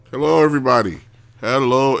Hello, everybody.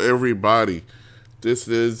 Hello, everybody. This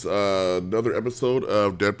is another episode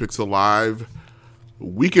of Dead Pixel Live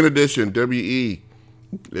Weekend Edition, WE.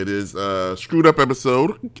 It is a screwed up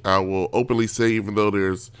episode. I will openly say, even though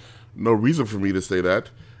there's no reason for me to say that,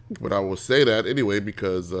 but I will say that anyway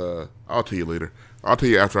because I'll tell you later. I'll tell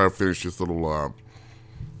you after I finish this the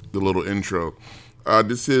little intro.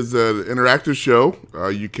 This is an interactive show.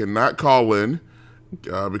 You cannot call in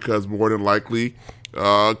because more than likely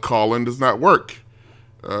call-in does not work.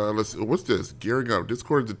 Let's see, what's this? Gearing up.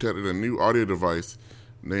 Discord has detected a new audio device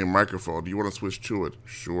named microphone. Do you want to switch to it?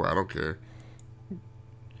 Sure, I don't care.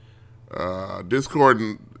 Discord,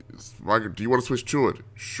 do you want to switch to it?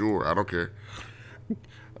 Sure, I don't care.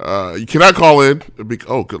 You cannot call in.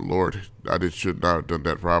 Oh, good lord. Should not have done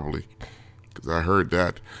that probably because I heard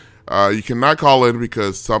that. You cannot call in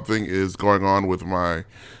because something is going on with my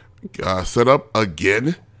setup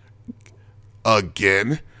again.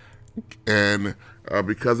 And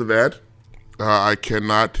because of that, I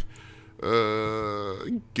cannot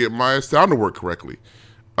get my sound to work correctly.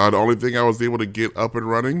 The only thing I was able to get up and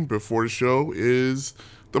running before the show is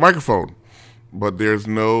the microphone, but there's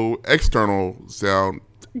no external sound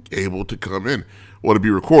able to come in or to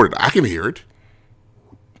be recorded. I can hear it.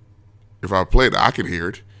 If I play it, I can hear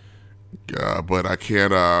it, but I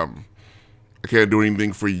can't do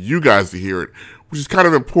anything for you guys to hear it, which is kind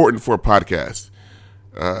of important for a podcast.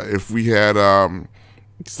 If we had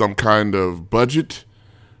some kind of budget,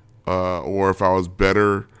 or if I was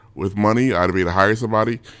better with money, I'd be able to hire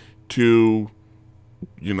somebody to,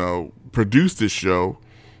 produce this show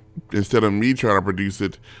instead of me trying to produce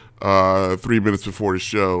it 3 minutes before the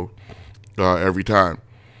show every time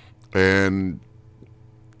and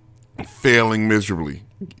failing miserably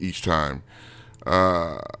each time.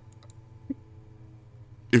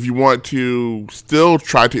 If you want to still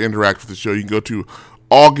try to interact with the show, you can go to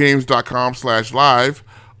allgames.com/live,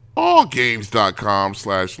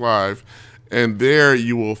 allgames.com/live, and there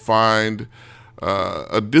you will find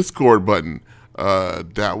a Discord button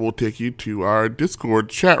that will take you to our Discord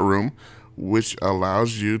chat room, which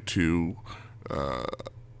allows you to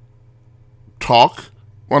talk.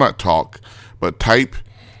 Well, not talk, but type.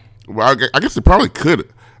 Well, I guess it probably could.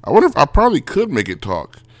 I wonder if I probably could make it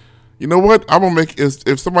talk. You know what? I'm gonna make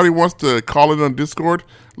if somebody wants to call in on Discord,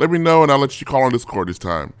 let me know and I'll let you call on Discord this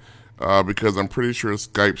time, because I'm pretty sure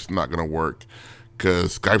Skype's not gonna work,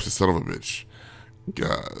 because Skype's a son of a bitch.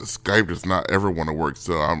 Skype does not ever want to work.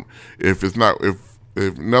 So if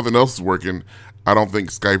nothing else is working, I don't think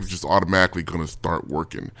Skype is just automatically gonna start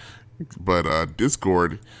working. But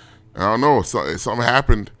Discord, I don't know. Something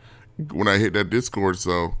happened when I hit that Discord,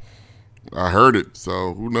 so I heard it.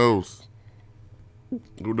 So who knows?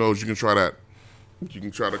 Who knows? You can try that. You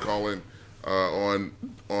can try to call in on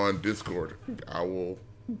Discord. I will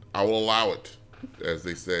allow it, as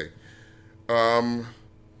they say.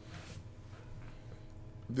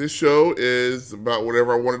 This show is about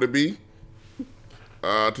whatever I want it to be.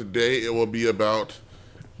 Today it will be about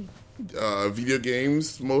video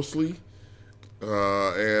games mostly,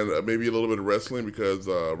 and maybe a little bit of wrestling because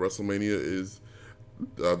WrestleMania is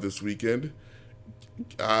this weekend.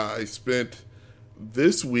 I spent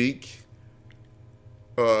this week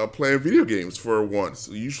playing video games for once.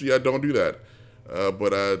 Usually I don't do that,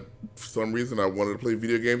 but for some reason I wanted to play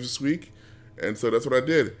video games this week, and so that's what I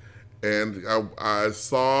did. And I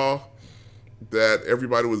saw that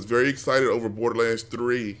everybody was very excited over Borderlands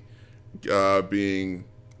 3 being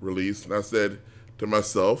released, and I said to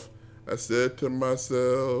myself,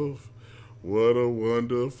 what a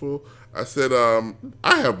wonderful... I said, I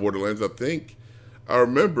have Borderlands, I think. I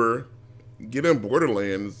remember getting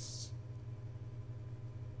Borderlands.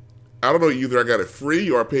 I don't know, either I got it free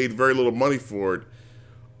or I paid very little money for it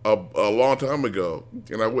a long time ago.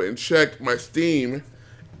 And I went and checked my Steam,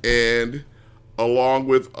 and along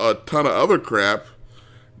with a ton of other crap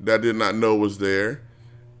that I did not know was there,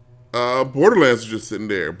 Borderlands was just sitting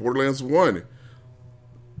there. Borderlands 1.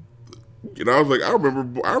 I was like, I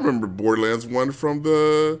remember Borderlands 1 I went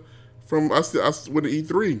to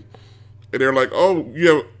E3. And they're like, oh,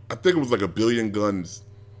 I think it was like 1 billion guns.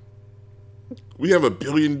 We have 1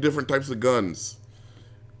 billion different types of guns.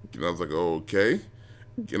 And I was like, oh, okay.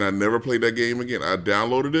 And I never played that game again. I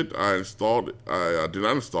downloaded it. I installed it. I did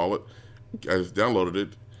not install it. I just downloaded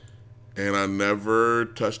it. And I never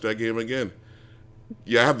touched that game again.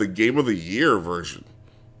 Yeah, I have the Game of the Year version.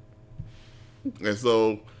 And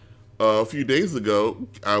so a few days ago,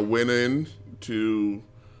 I went in to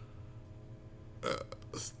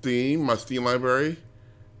Steam, my Steam library,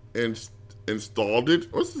 and installed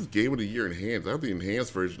it. What's this Game of the Year enhanced? I have the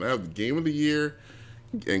enhanced version. I have the Game of the Year,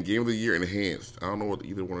 and Game of the Year Enhanced. I don't know what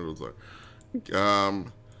either one of those are.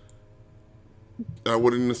 I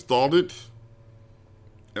went and installed it,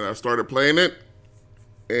 and I started playing it.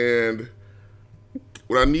 And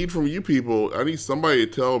what I need from you people, I need somebody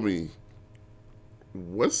to tell me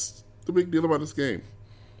what's the big deal about this game.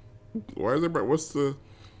 Why is everybody? What's the?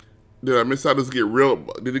 Did I miss out? Does it get real?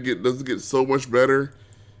 Does it get so much better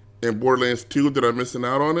in Borderlands 2? Did I missing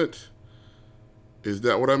out on it? Is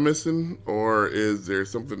that what I'm missing, or is there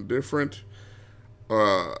something different?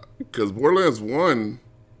 Because Borderlands 1,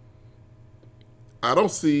 I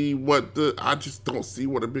don't see what the. I just don't see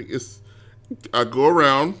what a big is. I go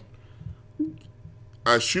around,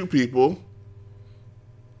 I shoot people,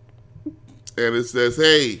 and it says,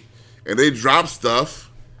 "Hey," and they drop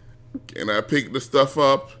stuff, and I pick the stuff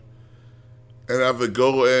up, and I have to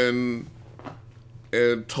go and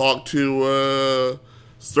talk to a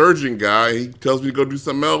surgeon guy. He tells me to go do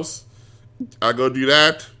something else. I go do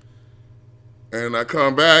that, and I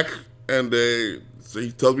come back, and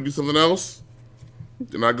he tells me to do something else.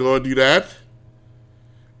 Then I go and do that,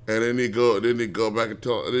 and then they go back and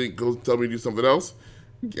tell me to do something else.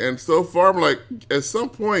 And so far, I'm like, at some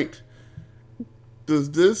point, does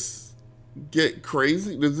this get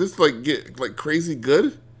crazy? Does this get crazy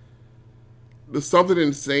good? Does something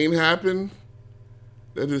insane happen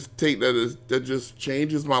that just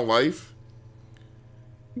changes my life?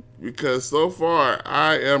 Because so far,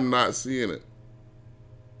 I am not seeing it.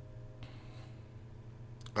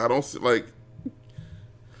 I don't see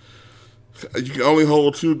you can only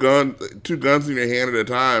hold two guns in your hand at a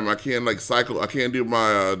time. I can't cycle. I can't do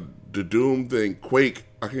my the Doom thing, Quake.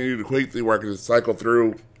 I can't do the Quake thing where I can just cycle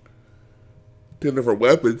through 10 different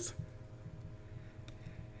weapons.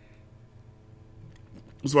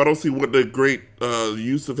 So I don't see what the great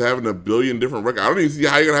use of having a billion different weapons. I don't even see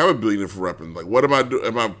how you're gonna have a billion different weapons. Like, what am I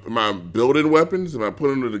doing? Am I building weapons? Am I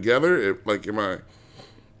putting them together?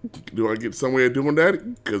 Do I get some way of doing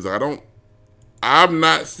that? Because I'm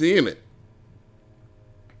not seeing it.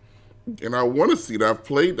 And I want to see it.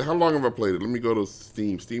 How long have I played it? Let me go to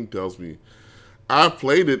Steam. Steam tells me. I've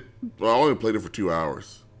played it, I only played it for 2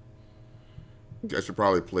 hours. I should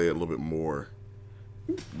probably play it a little bit more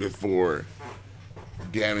before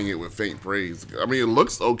damning it with faint praise. I mean, it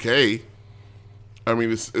looks okay. I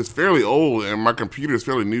mean, it's fairly old, and my computer is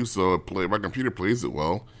fairly new, so my computer plays it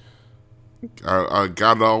well. I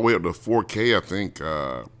got it all the way up to 4K, I think,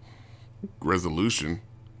 resolution.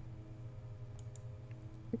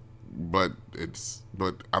 But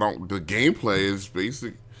the gameplay is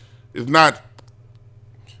basic. It's not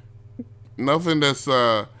nothing that's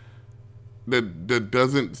that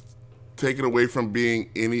doesn't take it away from being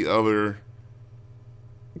any other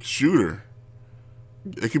shooter.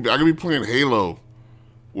 I could be playing Halo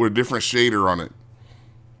with a different shader on it.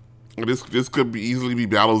 This could easily be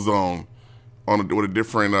Battlezone with a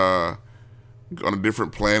different on a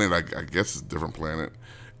different planet. I guess it's a different planet.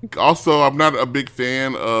 Also, I'm not a big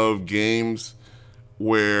fan of games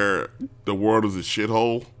where the world is a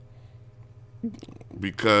shithole,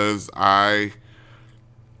 because my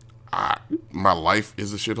life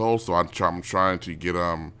is a shithole. So I'm trying to get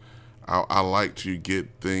I like to get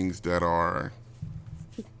things that are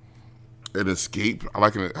an escape.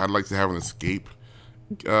 I'd like to have an escape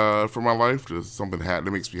for my life. Just something that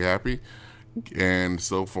makes me happy. And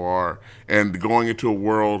so far, and going into a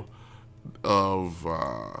world of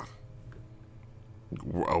a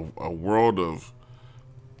world of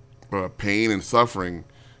pain and suffering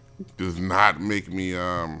does not make me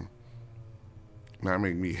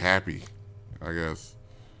happy, I guess.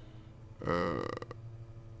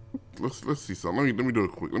 Let's see something. Let me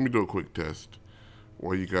do a quick test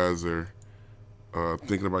while you guys are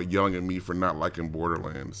thinking about yelling at me for not liking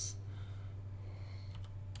Borderlands.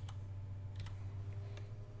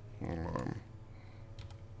 Hold on.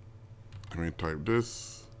 Let me type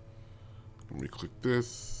this. Let me click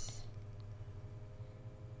this.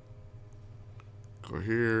 Go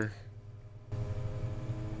here.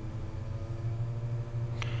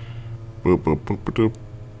 Boop, boop, boop, boop, boop.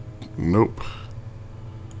 Nope.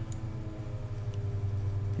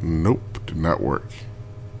 Nope, did not work.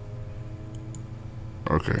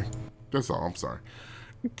 Okay, that's all. I'm sorry.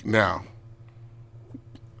 Now,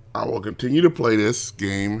 I will continue to play this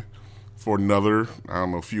game for another,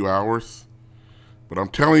 few hours. But I'm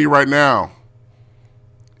telling you right now,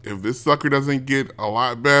 if this sucker doesn't get a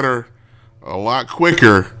lot better, a lot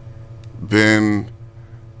quicker, then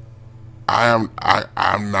I'm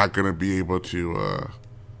not gonna be able to.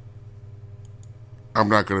 I'm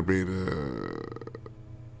not gonna be able to.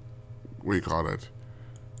 What do you call that?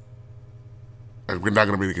 We're not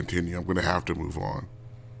gonna be able to continue. I'm gonna have to move on.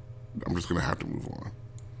 I'm just gonna have to move on.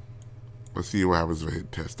 Let's see what happens if I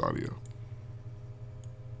hit test audio.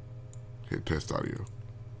 Hit test audio.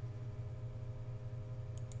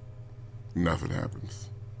 Nothing happens.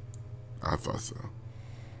 I thought so.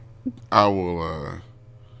 I will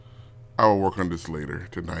work on this later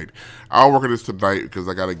tonight. I'll work on this tonight because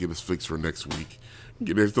I gotta get this fixed for next week.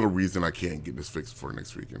 There's no reason I can't get this fixed for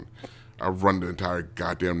next week. And I run the entire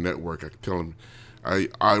goddamn network. I can tell them.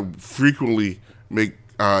 I frequently make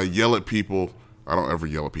yell at people. I don't ever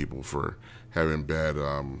yell at people for having bad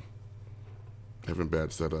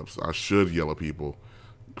setups. I should yell at people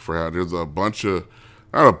for how there's a bunch of,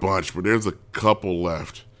 not a bunch, but there's a couple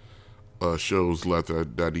left, shows left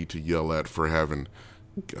that I need to yell at for having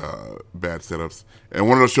bad setups. And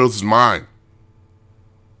one of those shows is mine.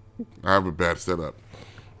 I have a bad setup.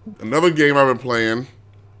 Another game I've been playing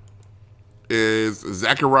is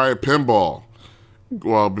Zaccaria Pinball.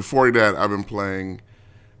 Well, before that, I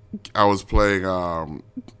was playing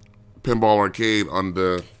Pinball Arcade on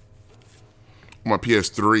my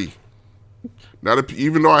PS3. Now,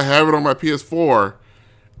 even though I have it on my PS4,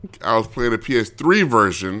 I was playing the PS3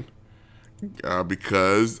 version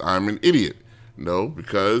because I'm an idiot. No,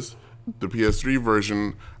 because the PS3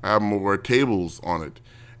 version, I have more tables on it.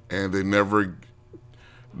 And the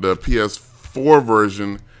PS4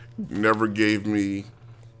 version never gave me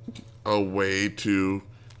a way to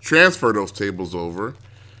transfer those tables over.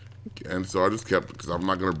 And so I just kept, because I'm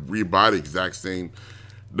not going to rebuy the exact same.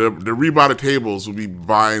 The rebuy the tables will be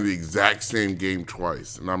buying the exact same game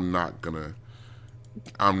twice. And I'm not going to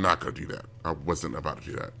do that. I wasn't about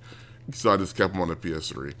to do that. So I just kept them on the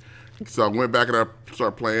PS3. So I went back and I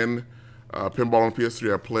started playing pinball on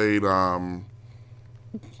PS3. I played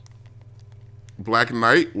Black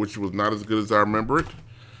Knight, which was not as good as I remember it.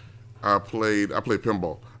 I played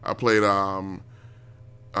pinball. I played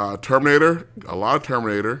Terminator, a lot of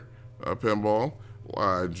Terminator pinball.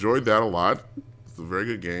 I enjoyed that a lot. It's a very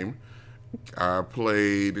good game. I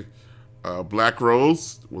played Black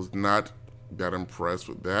Rose. Was not that impressed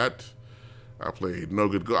with that. I played No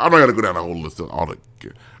Good Go. I'm not going to go down the whole list of all the.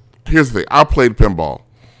 Here's the thing. I played pinball.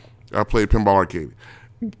 I played Pinball Arcade.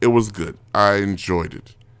 It was good. I enjoyed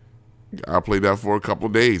it. I played that for a couple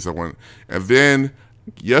of days. And then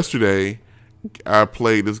yesterday, I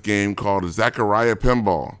played this game called Zaccaria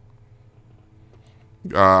Pinball.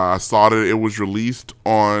 I saw that it was released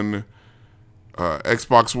on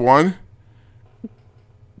Xbox One.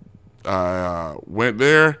 I went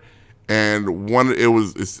there, and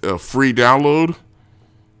it's a free download.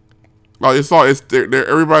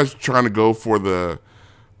 Everybody's trying to go for the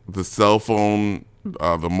cell phone,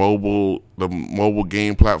 the mobile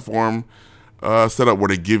game platform setup where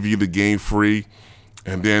they give you the game free,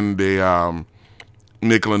 and then they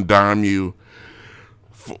nickel and dime you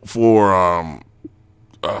for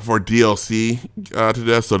DLC to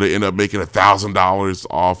that, so they end up making $1,000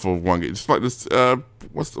 off of one game. Just like this,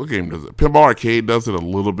 what game does it? Pinball Arcade does it a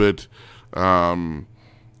little bit.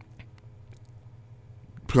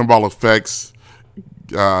 Pinball Effects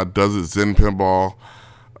does it. Zen Pinball,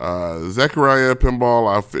 Zaccaria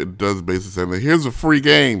Pinball it does basically the same thing. Here's a free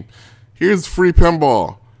game. Here's free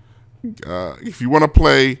pinball. If you want to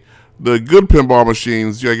play the good pinball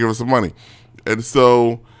machines, you gotta give us some money. And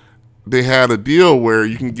so they had a deal where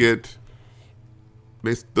you can get,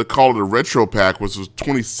 they call it a retro pack, which was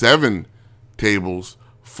 27 tables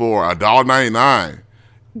for $1.99.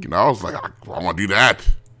 You know, I was like, I want to do that.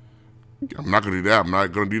 I'm not going to do that. I'm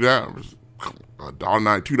not going to do that.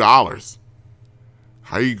 $1.99, $2.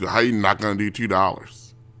 How you not going to do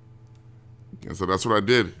 $2? And so that's what I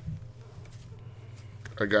did.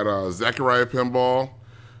 I got Zaccaria Pinball,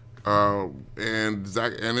 and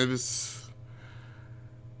it is.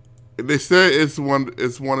 They say it's one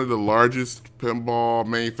of the largest pinball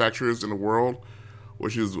manufacturers in the world,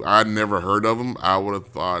 which is, I'd never heard of them. I would have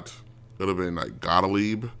thought it would have been like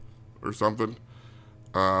Gottlieb or something,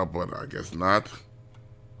 but I guess not.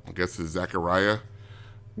 I guess it's Zaccaria,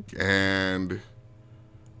 and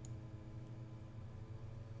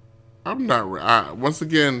I'm not. Once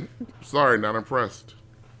again, sorry, not impressed.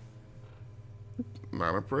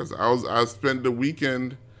 Not impressed. I spent the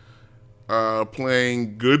weekend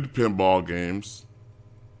playing good pinball games.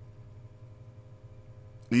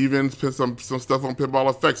 Even some stuff on Pinball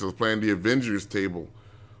Effects. I was playing the Avengers table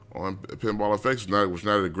on Pinball Effects, which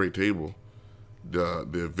not a great table. The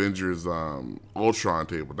Avengers Ultron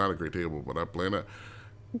table, not a great table, but I played that.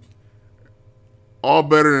 All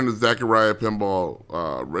better than the Zaccaria Pinball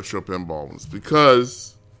retro pinball ones,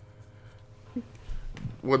 because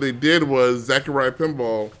what they did was Zaccaria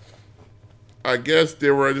Pinball, I guess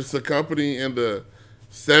they were just a company in the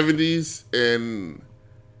 70s and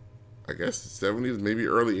I guess the 70s, maybe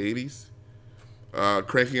early 80s.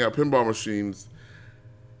 cranking out pinball machines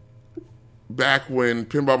back when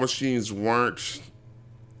pinball machines weren't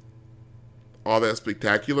all that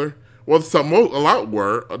spectacular. Well, a lot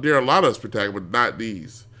were. There are a lot of spectacular, but not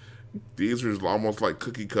these. These were almost like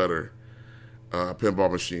cookie cutter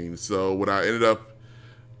pinball machines. So what I ended up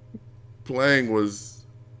playing was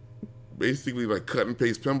basically like cut and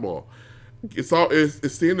paste pinball.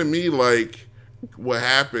 It seemed to me like what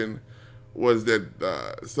happened was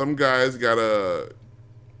that some guys got a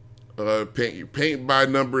paint by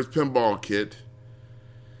numbers pinball kit.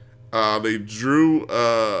 They drew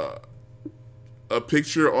a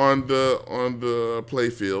picture on the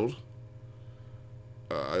playfield.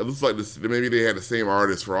 It looks like maybe they had the same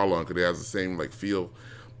artist for all of them because they have the same like feel,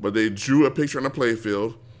 but they drew a picture on the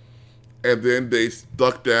playfield, and then they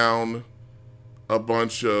stuck down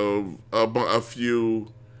a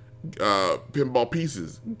few pinball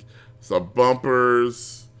pieces, some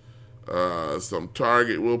bumpers, some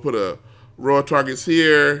target. We'll put a row of targets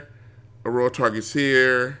here, a row of targets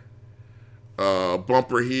here,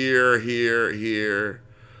 bumper here,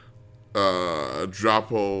 a drop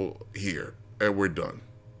hole here, and we're done.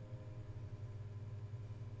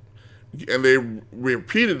 And they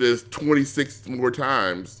repeated this 26 more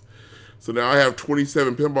times. So now I have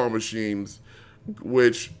 27 pinball machines,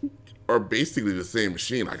 which are basically the same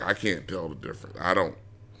machine. Like, I can't tell the difference. I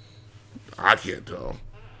can't tell, to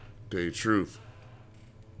tell you the truth.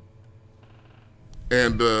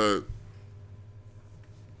 And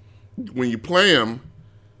when you play them,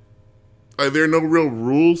 there are no real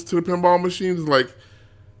rules to the pinball machines. Like,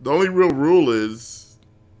 the only real rule is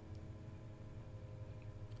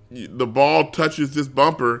the ball touches this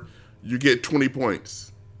bumper, you get 20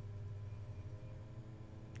 points.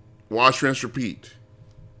 Wash, rinse, repeat.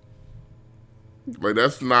 Like,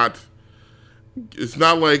 it's not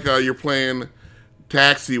like you're playing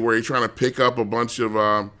Taxi where you're trying to pick up a bunch of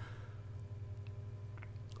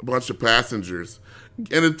passengers.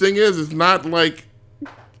 And the thing is, it's not like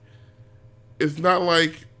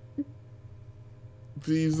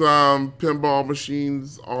these pinball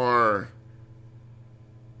machines are.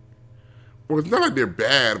 Well, it's not like they're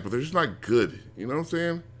bad, but they're just not good. You know what I'm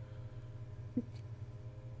saying?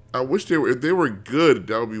 I wish they were. If they were good,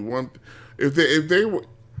 that would be one. If they were.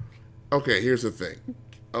 Okay, here's the thing.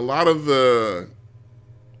 A lot of the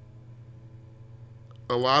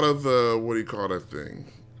what do you call that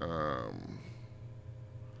thing?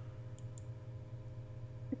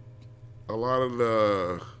 A lot of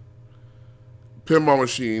the pinball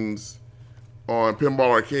machines on Pinball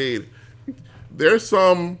Arcade, there's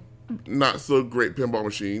some not so great pinball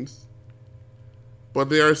machines, but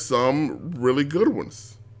there are some really good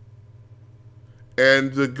ones.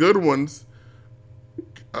 And the good ones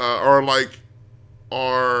are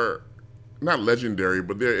not legendary,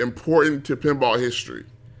 but they're important to pinball history.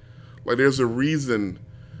 Like, there's a reason,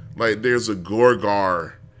 like, there's a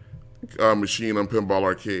Gorgar machine on Pinball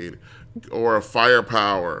Arcade, or a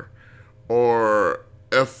Firepower, or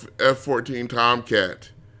F-14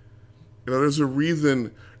 Tomcat. You know, there's a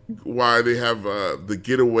reason why they have the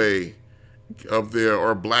Getaway up there,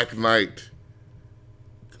 or Black Knight.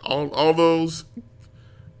 All those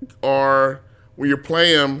are, when you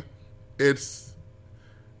play them, it's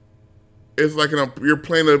like you're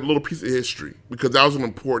playing a little piece of history, because that was an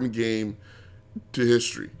important game to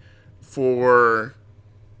history. For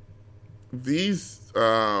these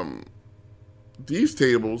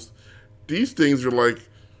tables, these things are like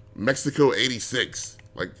Mexico 86.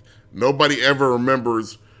 Like, nobody ever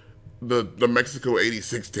remembers the Mexico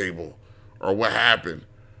 86 table, or what happened,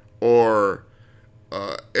 or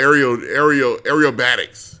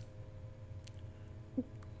aerobatics.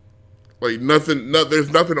 Like, there's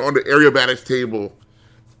nothing on the aerobatics table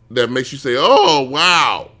that makes you say, "Oh,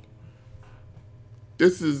 wow,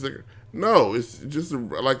 this is no." It's just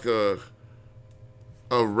like a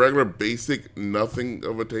regular basic nothing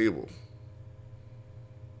of a table.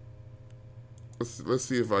 Let's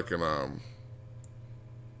see if I can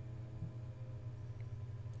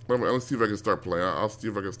let's see if I can start playing. I'll see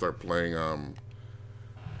if I can start playing.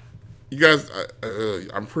 You guys,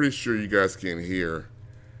 I'm pretty sure you guys can hear,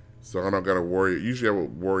 so I don't gotta worry. Usually I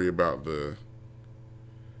would worry about the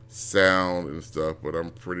sound and stuff, but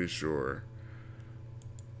I'm pretty sure.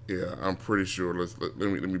 Yeah, I'm pretty sure. Let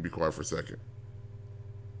me be quiet for a second.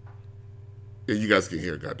 Yeah, you guys can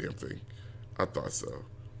hear a goddamn thing. I thought so.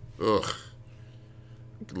 Ugh.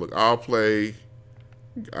 Look, I'll play.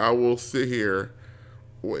 I will sit here,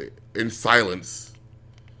 wait, in silence.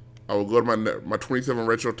 I will go to my 27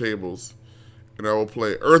 retro tables, and I will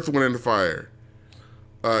play Earth, Wind, and Fire.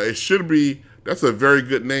 It should be. That's a very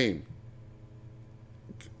good name.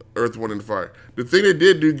 Earth, Wind, and Fire. The thing they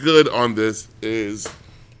did do good on this is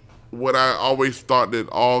what I always thought that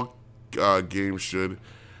all games should,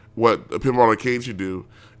 what a pinball arcade should do,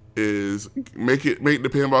 is make the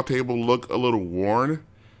pinball table look a little worn.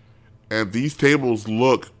 And these tables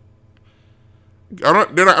look.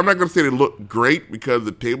 I'm not going to say they look great because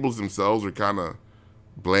the tables themselves are kind of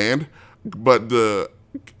bland, but the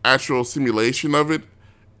actual simulation of it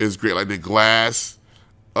is great. Like the glass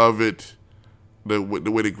of it, the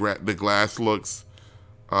way the glass looks,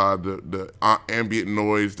 the ambient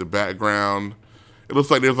noise, the background. It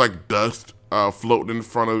looks like there's like dust floating in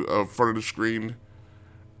front of the screen.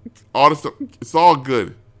 All this stuff, it's all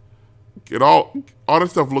good. All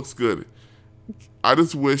this stuff looks good. I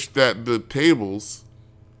just wish that the tables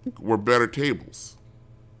were better tables.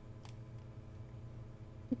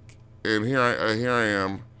 And here I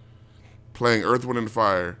am playing Earth, Wind, and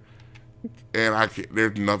Fire, and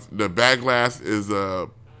there's nothing. The back glass is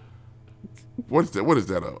what is that? What is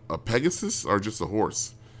that? A Pegasus or just a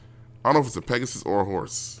horse? I don't know if it's a Pegasus or a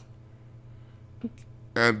horse.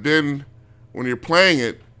 And then when you're playing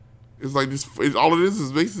it, it's like this. All it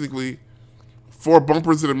is basically 4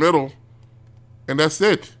 bumpers in the middle. And that's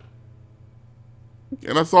it.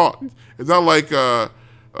 And that's all. It's not like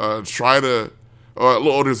try to.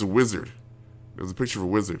 Oh, there's a wizard. There's a picture of a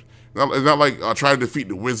wizard. It's not like try to defeat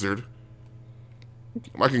the wizard.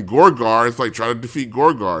 Like in Gorgar, it's like try to defeat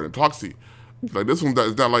Gorgar and Toxie. Like this one,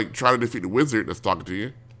 it's not like try to defeat the wizard that's talking to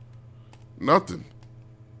you. Nothing.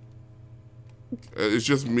 It's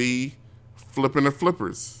just me flipping the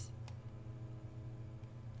flippers.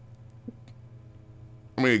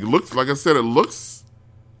 I mean, it looks, like I said, it looks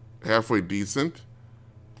halfway decent.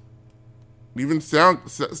 Even sound,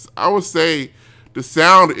 I would say the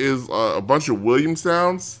sound is a bunch of Williams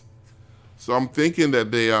sounds. So I'm thinking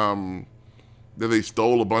that they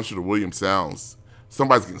stole a bunch of the Williams sounds.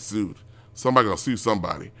 Somebody's getting sued. Somebody's going to sue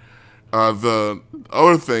somebody. The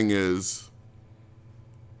other thing is,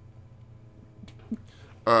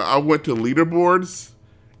 I went to leaderboards,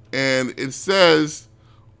 and it says,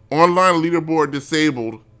 online leaderboard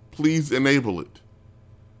disabled, please enable it.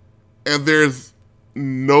 And there's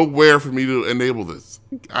nowhere for me to enable this.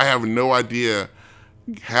 I have no idea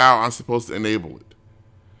how I'm supposed to enable it.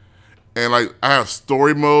 And like I have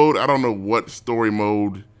story mode. I don't know what story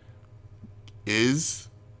mode is.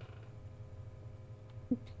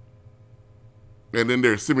 And then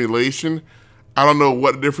there's simulation. I don't know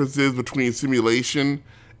what the difference is between simulation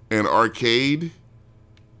and arcade.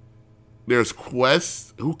 There's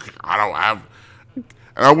quests. I don't have.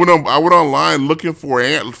 And I went online looking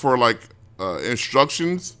for like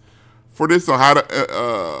instructions for this on how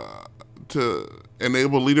to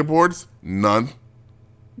enable leaderboards.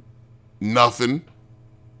 Nothing.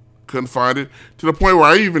 Couldn't find it, to the point where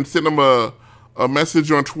I even sent them a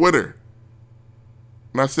message on Twitter,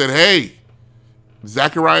 and I said, "Hey,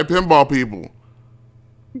 Zachariah Pinball people,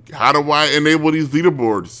 how do I enable these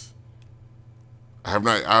leaderboards?" I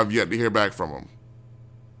have yet to hear back from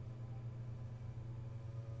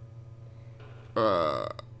them.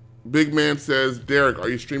 Big Man says, Derek, are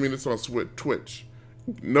you streaming this on Twitch?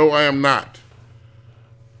 No, I am not.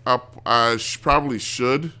 I probably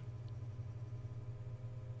should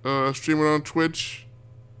stream it on Twitch.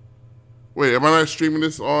 Wait, am I not streaming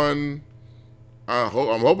this on... I'm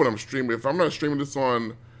hoping I'm streaming... If I'm not streaming this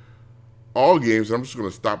on all games, I'm just going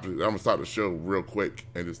to stop it. I'm going to stop the show real quick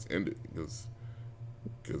and just end it, because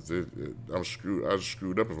I'm screwed. I was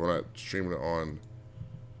screwed up if I'm not streaming it on.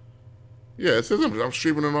 Yeah, it says I'm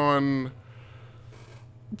streaming it on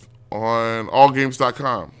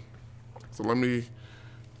allgames.com. So let me,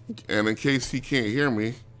 and in case he can't hear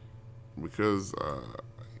me, because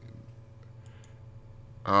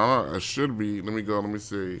I don't know, I should be. Let me go. Let me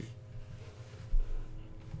see.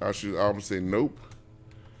 I'm say nope.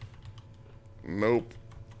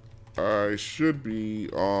 I should be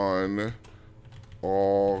on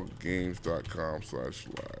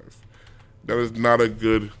allgames.com/live. That is not a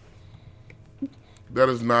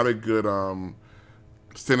good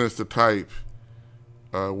sentence to type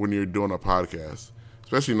when you're doing a podcast,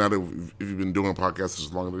 especially not if you've been doing podcasts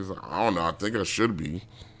as long as I don't know. I think I should be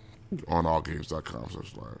on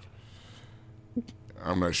allgames.com/live.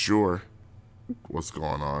 I'm not sure what's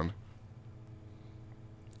going on.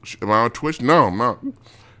 Am I on Twitch? No, I'm not.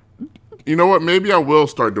 You know what? Maybe I will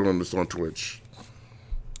start doing this on Twitch.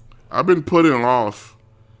 I've been putting off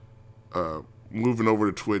moving over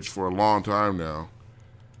to Twitch for a long time now.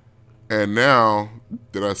 And now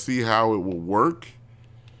that I see how it will work,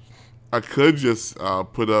 I could just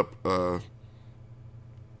put up a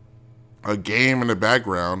game in the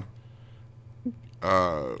background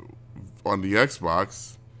on the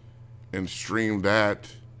Xbox and stream that,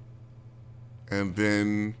 and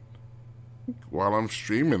then while I'm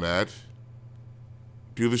streaming that,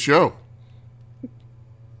 do the show.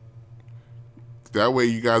 That way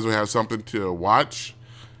you guys will have something to watch,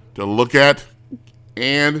 to look at,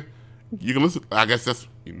 and you can listen. I guess that's,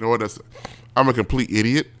 you know what, I'm a complete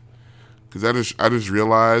idiot, because I just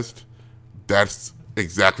realized that's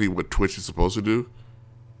exactly what Twitch is supposed to do.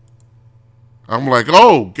 I'm like,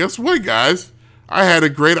 oh, guess what, guys? I had a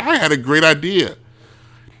great idea.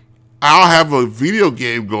 I'll have a video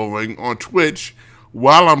game going on Twitch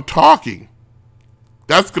while I'm talking.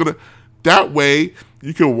 That way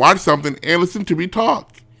you can watch something and listen to me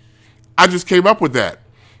talk. I just came up with that.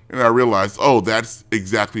 And I realized, oh, that's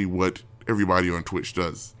exactly what everybody on Twitch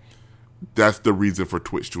does. That's the reason for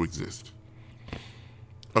Twitch to exist.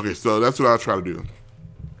 Okay, so that's what I'll try to do.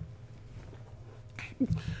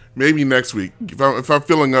 Maybe next week, if I'm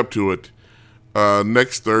feeling up to it,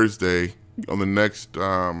 next Thursday on the next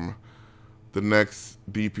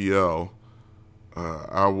DPL,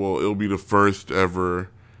 it'll be the first ever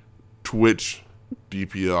Twitch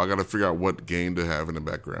DPL. I got to figure out what game to have in the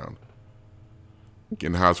background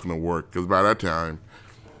and how it's going to work. Because by that time,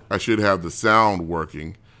 I should have the sound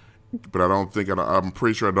working, but I'm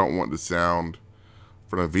pretty sure I don't want the sound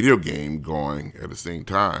from a video game going at the same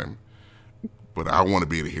time. But I want to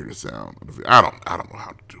be able to hear the sound. I don't know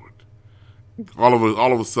how to do it.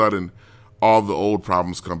 All of a sudden, all the old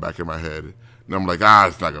problems come back in my head, and I'm like,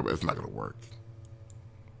 it's not gonna work.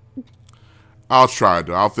 I'll try it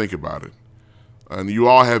though. I'll think about it, and you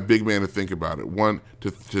all have Big Man to think about it. One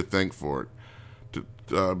to thank for it,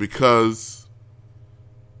 because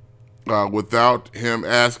without him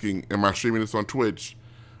asking, "Am I streaming this on Twitch?"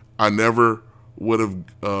 I never would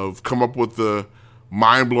have come up with the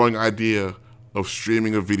mind-blowing idea of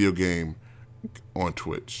streaming a video game on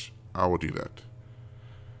Twitch. I will do that.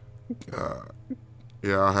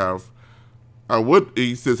 I would.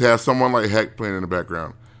 He says have someone like Heck playing in the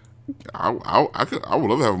background. I would love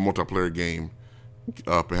to have a multiplayer game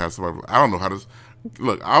up and have somebody. I don't know how this.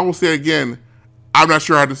 Look, I will say again, I'm not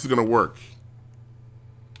sure how this is going to work.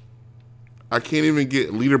 I can't even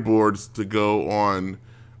get leaderboards to go on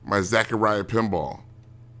my Zachariah pinball.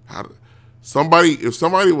 If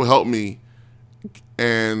somebody will help me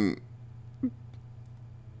and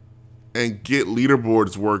get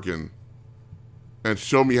leaderboards working and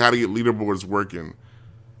show me how to get leaderboards working.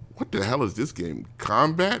 What the hell is this game?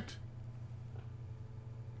 Combat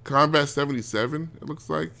 77, it looks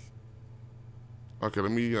like. Okay,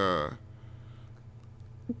 let me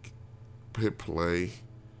hit play.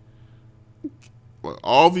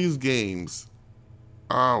 All these games.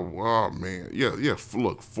 Oh man. Yeah,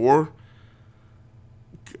 look, four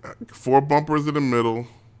bumpers in the middle,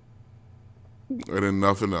 and then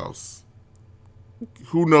nothing else.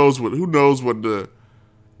 Who knows what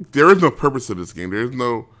there is no purpose to this game. There's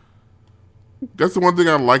no. That's the one thing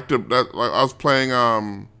I liked. I was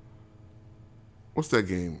playing. What's that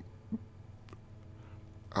game?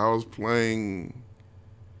 I was playing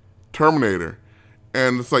Terminator,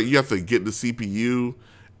 and it's like you have to get the CPU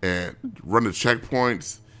and run the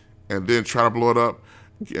checkpoints, and then try to blow it up,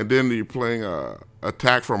 and then you're playing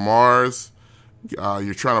Attack from Mars.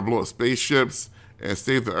 You're trying to blow up spaceships and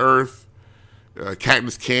save the Earth.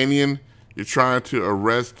 Cactus Canyon. You're trying to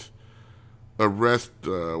arrest. What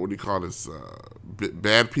do you call this?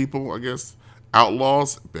 Bad people, I guess.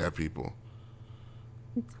 Outlaws, bad people.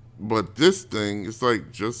 But this thing, it's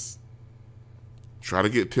like just try to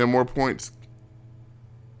get 10 more points.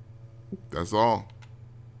 That's all.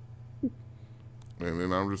 And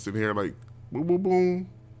then I'm just sitting here like, boom, boom, boom.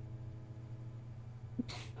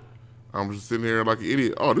 I'm just sitting here like an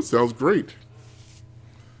idiot. Oh, this sounds great.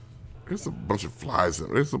 There's a bunch of flies.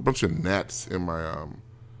 There's a bunch of gnats in my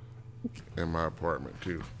apartment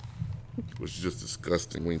too, which is just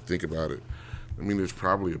disgusting when you think about it. I mean, there's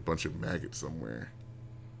probably a bunch of maggots somewhere.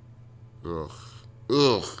 Ugh.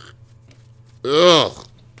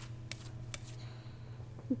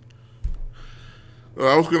 I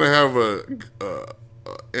was gonna have a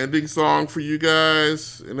ending song for you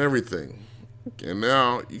guys and everything, and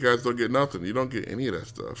now you guys don't get nothing. You don't get any of that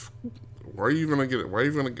stuff. Why are you gonna get it? Why are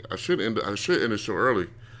you gonna? I should end the show early,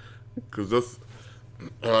 because that's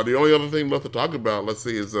the only other thing left to talk about. Let's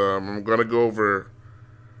see, is I'm gonna go over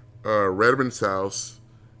Redmond's house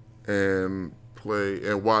and play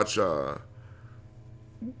and watch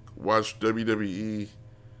WWE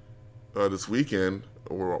this weekend,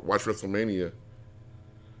 or watch WrestleMania.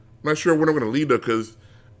 I'm not sure when I'm going to leave though, because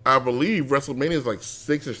I believe WrestleMania is like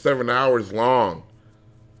 6 or 7 hours long,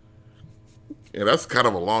 and that's kind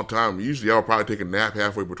of a long time. Usually, I'll probably take a nap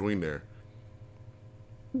halfway between there.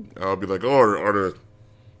 I'll be like, oh, are the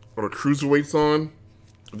cruiserweights on?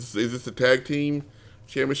 Is this a tag team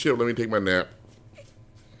championship? Let me take my nap.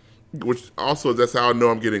 Which also, that's how I know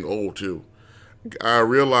I'm getting old too. I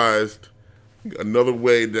realized another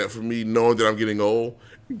way that for me knowing that I'm getting old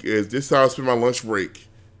is this is how I spend my lunch break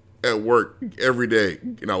at work every day,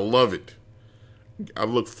 and I love it. I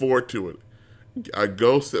look forward to it. I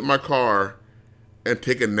go sit in my car and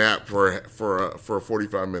take a nap for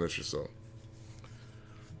 45 minutes or so.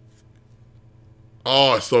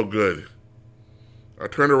 Oh, it's so good. I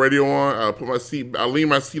turn the radio on. I lean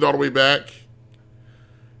my seat all the way back.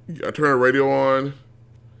 I turn the radio on,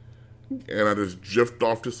 and I just drift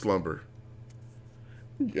off to slumber.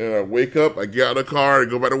 And I wake up, I get out of the car, I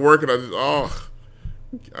go back to work, and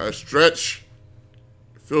I stretch.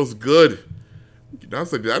 It feels good. I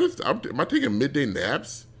was like, am I taking midday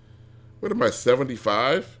naps? What am I,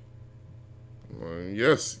 75?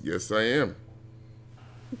 Yes, I am.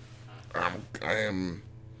 I am.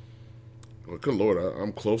 Well, good Lord,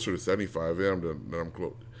 I'm closer to 75 than I'm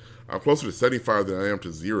close. I'm closer to 75 than I am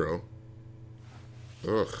to 0.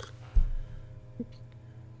 Ugh.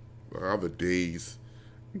 All the days.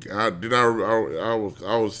 I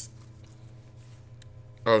was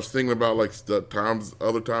thinking about like the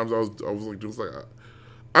other times I was like just like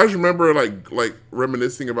I just remember like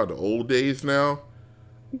reminiscing about the old days now,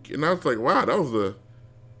 and I was like, wow, that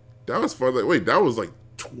was fun. Like, wait, that was like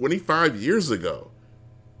 25 years ago.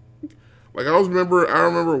 Like I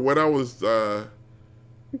remember when I was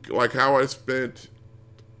like how I spent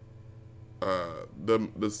the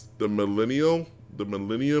millennium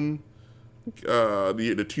the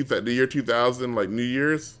year 2000, like New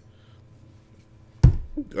Year's.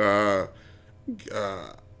 Uh,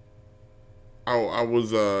 uh, I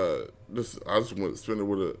just went to spend it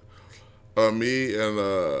with me and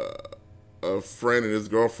a friend and his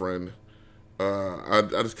girlfriend. I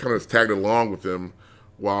just kind of tagged along with them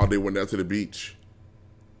while they went down to the beach,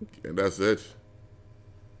 and that's it.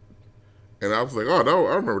 And I was like, oh, no,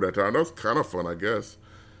 I remember that time. That was kind of fun, I guess.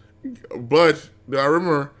 But I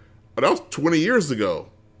remember that was 20 years ago.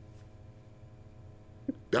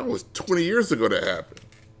 That was 20 years ago that happened.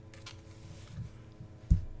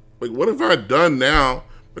 Like, what have I done now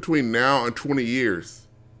between now and 20 years?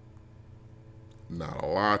 Not a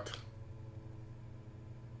lot.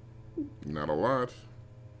 Not a lot.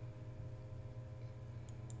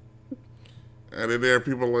 And then there are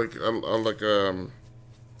people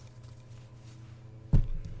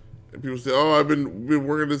and people say, "Oh, I've been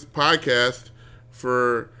working this podcast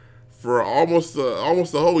for almost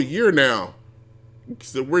a whole year now."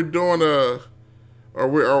 So we're doing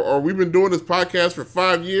we've been doing this podcast for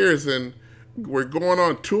 5 years, and we're going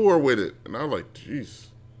on tour with it. And I'm like, "Jeez,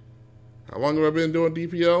 how long have I been doing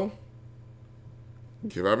DPL?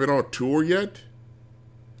 Have I been on tour yet?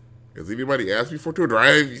 Has anybody asked me for a tour? Do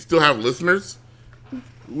I still have listeners?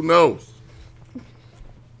 Who knows?"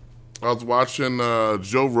 I was watching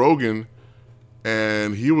Joe Rogan,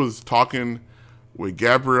 and he was talking with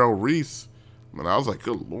Gabrielle Reese. And I was like,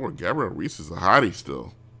 good Lord, Gabrielle Reese is a hottie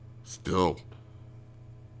still.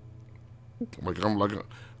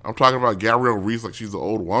 I'm talking about Gabrielle Reese like she's an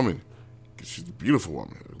old woman. She's a beautiful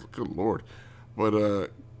woman. Good Lord. But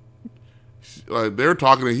they're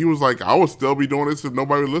talking, and he was like, I would still be doing this if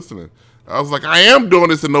nobody was listening. I was like, I am doing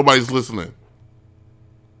this if nobody's listening.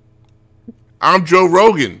 I'm Joe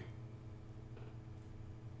Rogan.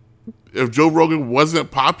 If Joe Rogan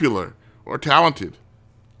wasn't popular or talented,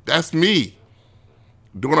 that's me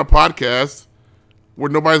doing a podcast where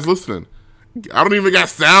nobody's listening. I don't even got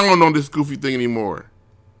sound on this goofy thing anymore.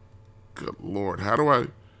 Good Lord, how do I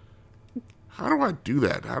do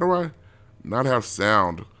that? How do I not have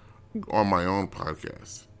sound on my own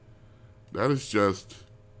podcast? That is just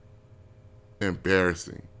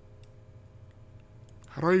embarrassing.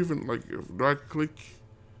 How do I even do I click?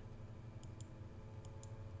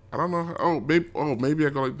 I don't know. Maybe I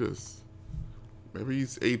go like this. Maybe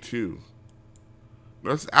it's A2.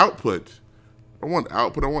 That's output. I want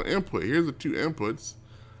output. I want input. Here's the 2 inputs.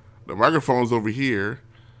 The microphone's over here.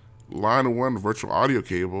 Line 1 virtual audio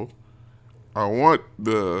cable. I want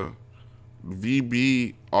the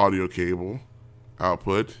VB audio cable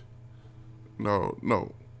output.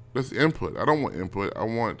 No. That's input. I don't want input. I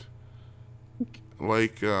want line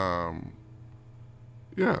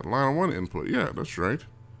 1 input. Yeah, that's right.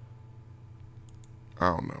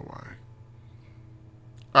 I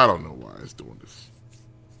don't know why it's doing this.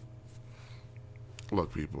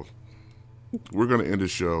 Look, people, we're going to end the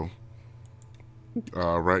show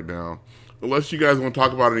right now. Unless you guys want to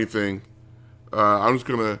talk about anything, I'm just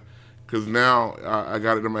going to, because now I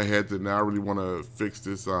got it in my head that now I really want to fix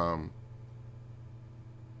this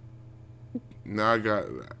Now I got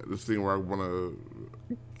this thing where I want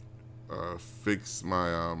to fix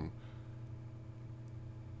my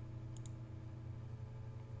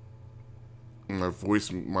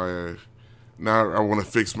voice. Now I want to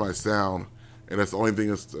fix my sound, and that's the only thing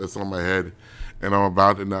that's on my head. And I'm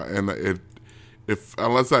about to not, and if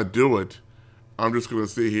unless I do it, I'm just gonna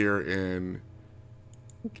sit here and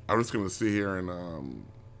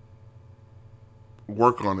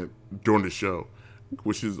work on it during the show,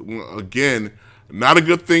 which is again not a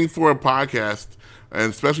good thing for a podcast,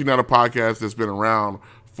 and especially not a podcast that's been around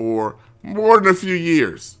for more than a few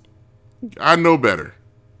years. I know better,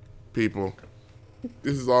 people.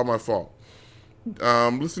 This is all my fault.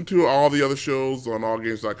 Listen to all the other shows on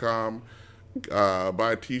allgames.com.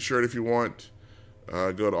 Buy a t-shirt if you want.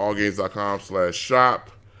 Go to allgames.com/shop.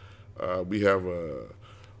 We have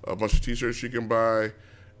a bunch of t-shirts you can buy.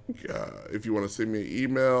 If you want to send me an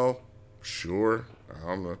email, sure. I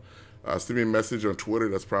don't know. Send me a message on Twitter.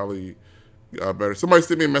 That's probably better. Somebody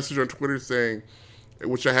sent me a message on Twitter saying,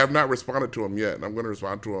 which I have not responded to them yet, and I'm going to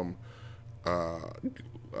respond to them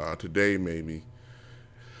today maybe.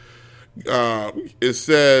 It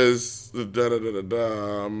says,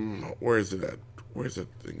 where is it at? Where's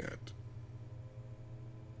that thing at?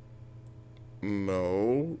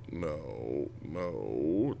 No,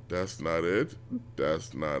 that's not it.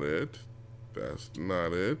 That's not it. That's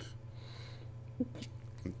not it.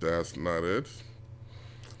 That's not it.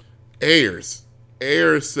 Ayers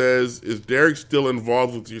says, is Derek still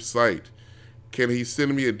involved with your site? Can he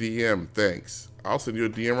send me a DM? Thanks. I'll send you a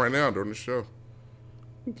DM right now during the show.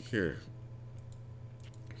 Here,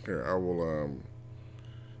 I will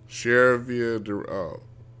share via. Do I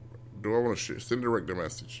want to send direct a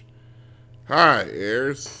message? Hi,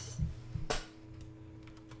 Ayers.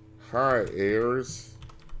 Hi, Ayers.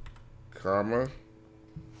 Comma.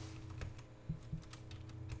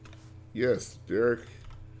 Yes, Derek.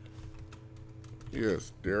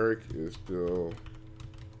 Yes, Derek is still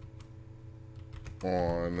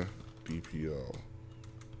on DPO.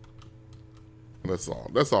 That's all.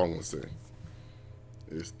 That's all I'm gonna say.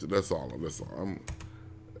 That's all. Then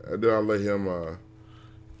I'll let him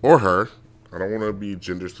or her. I don't want to be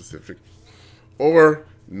gender specific, or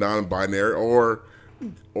non-binary, or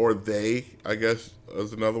they. I guess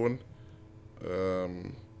is another one.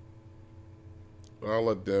 I'll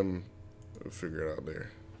let them figure it out there.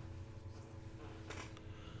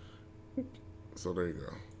 So there you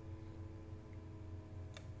go.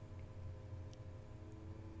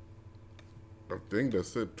 I think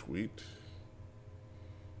that's it. Tweet.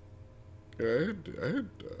 Yeah, I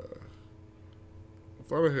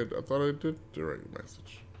thought I did direct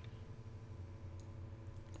message.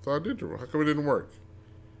 I thought I did. How come it didn't work?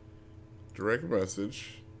 Direct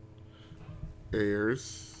message.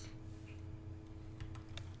 Ayers.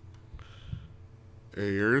 I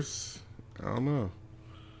don't know.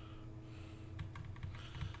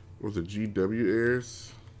 Was it GW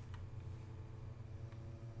Ayers?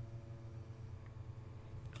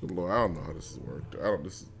 Good Lord, I don't know how this has worked.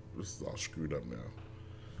 This is all screwed up now.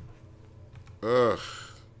 Ugh.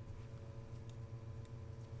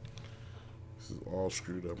 This is all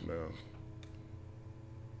screwed up now.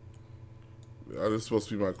 This is supposed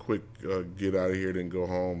to be my quick get out of here, then go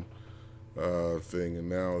home thing, and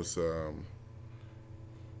now it's I'm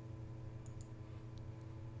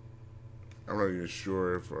not even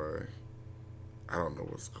sure if I don't know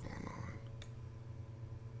what's going on.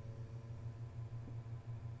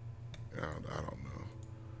 I don't know.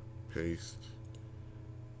 Paste.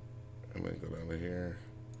 And then go down to here.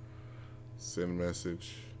 Send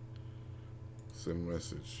message. Send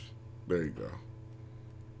message. There you go.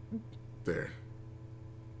 There.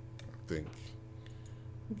 I think.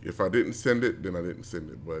 If I didn't send it, then I didn't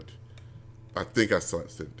send it. But I think I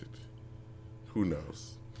sent it. Who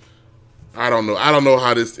knows? I don't know. I don't know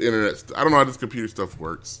how this I don't know how this computer stuff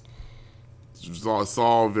works. It's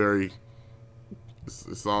all very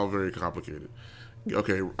complicated.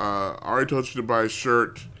 Okay, I already told you to buy a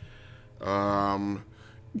shirt.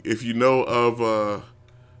 If you know of a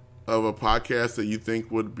podcast that you think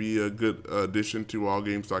would be a good addition to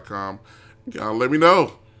allgames.com, let me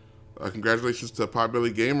know. Congratulations to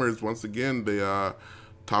Potbelly Gamers. Once again, they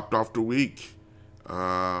topped off the week.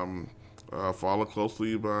 Followed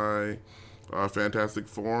closely by Fantastic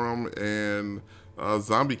Forum and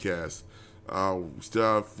ZombieCast. We still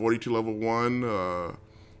have 42 Level 1,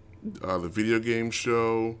 the video game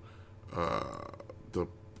show, the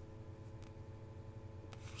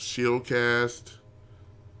Shieldcast.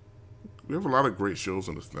 We have a lot of great shows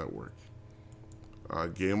on this network.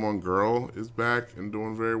 Game On Girl is back and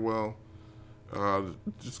doing very well.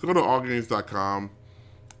 Just go to allgames.com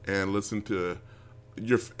and listen to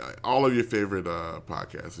your all of your favorite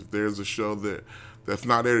podcasts. If there's a show that's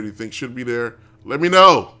not there that you think should be there, let me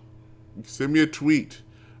know. Send me a tweet.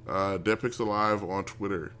 Deadpics Alive on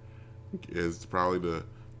Twitter is probably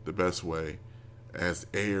the best way, as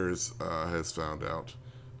Ayers has found out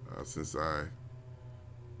since I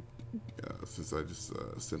just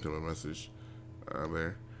sent him a message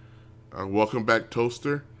there. Welcome back,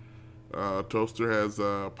 Toaster. Toaster has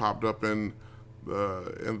popped up in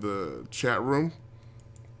the chat room.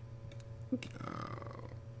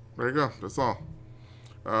 There you go. That's all.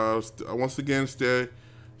 Once again, stay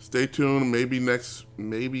tuned. Maybe next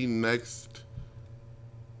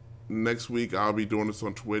week I'll be doing this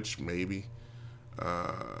on Twitch. Maybe.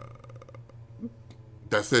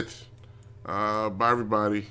 That's it. Bye, everybody.